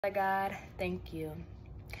Father God, thank you.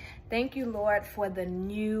 Thank you, Lord, for the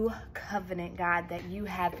new covenant, God, that you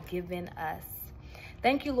have given us.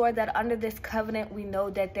 Thank you, Lord, that under this covenant, we know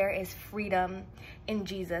that there is freedom in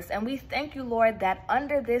Jesus. And we thank you, Lord, that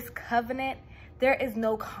under this covenant, there is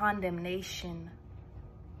no condemnation.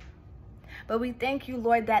 But we thank you,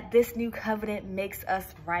 Lord, that this new covenant makes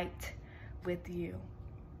us right with you.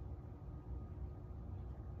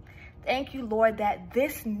 Thank you, Lord, that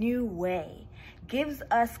this new way gives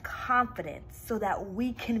us confidence so that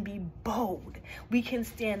we can be bold. We can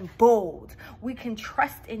stand bold. We can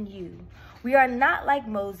trust in you. We are not like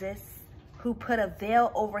Moses, who put a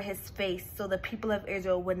veil over his face so the people of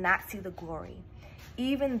Israel would not see the glory,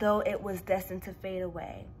 even though it was destined to fade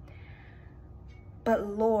away. But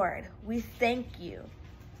Lord, we thank you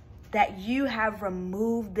that you have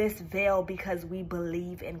removed this veil because we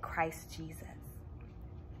believe in Christ Jesus.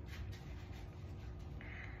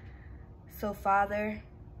 So, Father,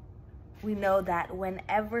 we know that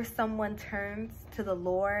whenever someone turns to the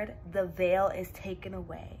Lord, the veil is taken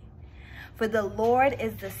away. For the Lord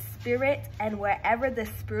is the Spirit, and wherever the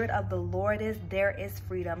Spirit of the Lord is, there is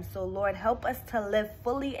freedom. So, Lord, help us to live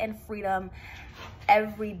fully in freedom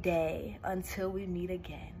every day until we meet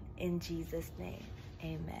again. In Jesus' name,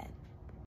 amen.